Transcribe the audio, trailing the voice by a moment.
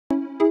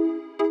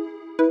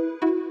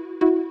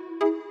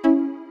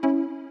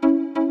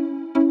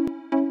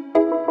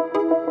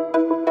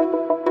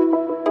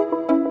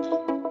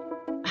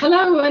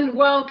Hello and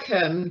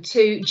welcome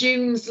to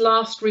June's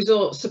last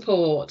resort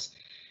support.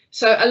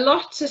 So a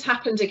lot has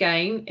happened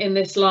again in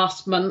this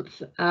last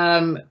month.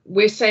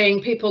 We're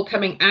seeing people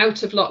coming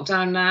out of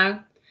lockdown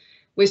now.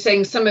 We're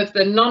seeing some of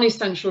the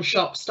non-essential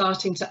shops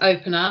starting to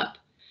open up,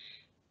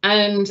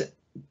 and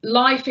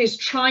life is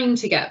trying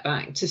to get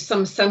back to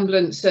some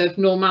semblance of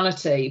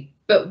normality.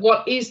 But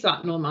what is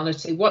that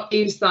normality? What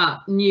is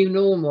that new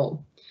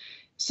normal?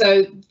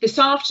 So this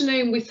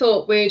afternoon we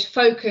thought we'd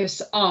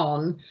focus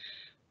on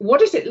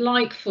what is it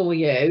like for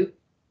you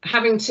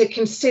having to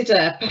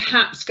consider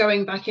perhaps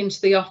going back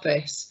into the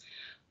office?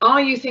 Are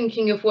you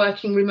thinking of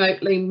working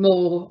remotely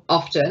more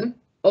often,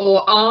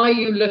 or are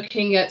you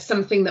looking at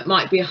something that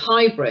might be a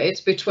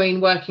hybrid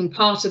between working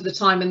part of the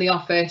time in the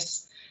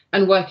office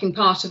and working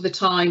part of the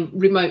time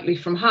remotely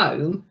from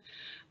home?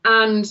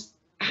 And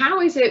how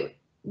is it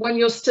when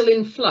you're still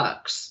in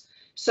flux?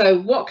 So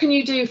what can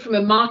you do from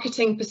a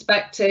marketing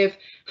perspective?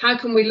 How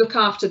can we look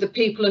after the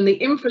people and the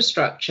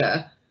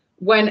infrastructure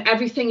when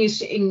everything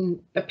is in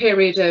a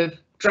period of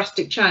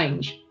drastic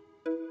change?